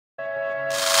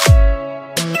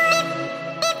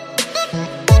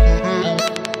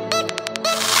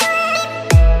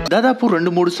దాదాపు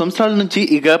 2-3 సంవత్సరాల నుంచి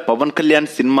ఇక పవన్ కళ్యాణ్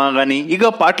సినిమా గానీ ఇక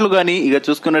పాటలు గానీ ఇక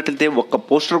చూసుకున్నట్లయితే ఒక్క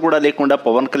పోస్టర్ కూడా లేకుండా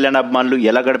పవన్ కళ్యాణ్ అభిమానులు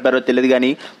ఎలా గడిపారో తెలియదు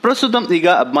గానీ ప్రస్తుతం ఇక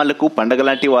అభిమానులకు పండగ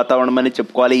లాంటి వాతావరణం అని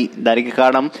చెప్పుకోవాలి. దానికి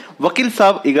కారణం వకీల్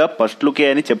సాబ్ ఇక ఫస్ట్ లుకే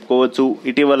అని చెప్పుకోవచ్చు.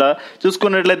 ఇటీవల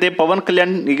చూసుకున్నట్లయితే పవన్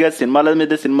కళ్యాణ్ ఇక సినిమాల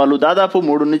మీద సినిమాలు దాదాపు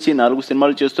 3-4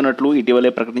 సినిమాలు చేస్తున్నట్లు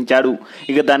ఇటీవలే ప్రకటించాడు.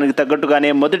 ఇక దానికి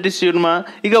తగ్గట్టుగానే మొదటి సినిమా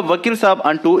ఇక వకీల్ సాబ్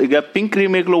అంటూ ఇక పింక్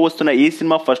రీమేక్ లో వస్తున్న ఈ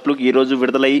సినిమా ఫస్ట్ లుక్ ఈ రోజు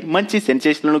విడుదలై మంచి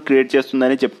సెన్సేషన్ క్రియేట్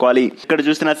చేస్తుందని చెప్పుకోవాలి. ఇక్కడ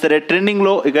చూసినా సరే ట్రెండింగ్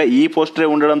లో ఇక ఈ పోస్టరే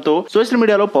ఉండడంతో సోషల్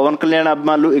మీడియాలో పవన్ కళ్యాణ్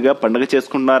అభిమానులు ఇక పండుగ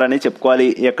చేసుకుంటున్నారని చెప్పుకోవాలి.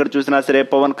 ఎక్కడ చూసినా సరే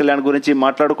పవన్ కళ్యాణ్ గురించి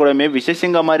మాట్లాడుకోవడమే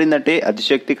విశేషంగా మారిందంటే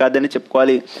అతిశక్తి కాదని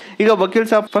చెప్పుకోవాలి. ఇక వకీల్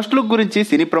సాబ్ ఫస్ట్ లుక్ గురించి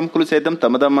సినీ ప్రముఖులు సైతం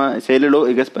తమ శైలిలో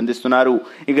ఇక స్పందిస్తున్నారు.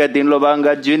 ఇక దీనిలో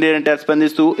భాగంగా జూనియర్ ఎన్టీఆర్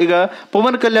స్పందిస్తూ ఇక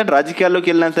పవన్ కళ్యాణ్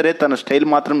రాజకీయాల్లోకి వెళ్ళినా సరే తన స్టైల్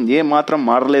మాత్రం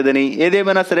మారలేదని,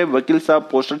 ఏదేమైనా సరే వకీల్ సాబ్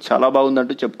పోస్టర్ చాలా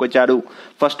బాగుందంటూ చెప్పుకొచ్చారు.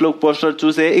 ఫస్ట్ లుక్ పోస్టర్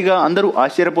చూసే ఇక అందరూ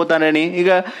ఆశ్చర్యపోతానని, ఇక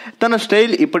తన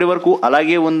స్టైల్ ఇప్పటి వరకు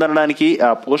అలాగే ఉందనడానికి ఆ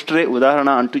పోస్టరే ఉదాహరణ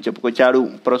అంటూ చెప్పుకొచ్చాడు.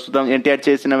 ప్రస్తుతం ఎన్టీఆర్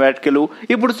చేసిన వ్యాఖ్యలు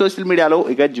ఇప్పుడు సోషల్ మీడియాలో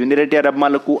ఇక జూనియర్ ఎన్టీఆర్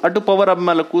అభిమానులకు అటు పవర్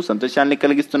అభిమానులకు సంతోషాన్ని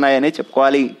కలిగిస్తున్నాయని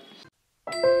చెప్పుకోవాలి.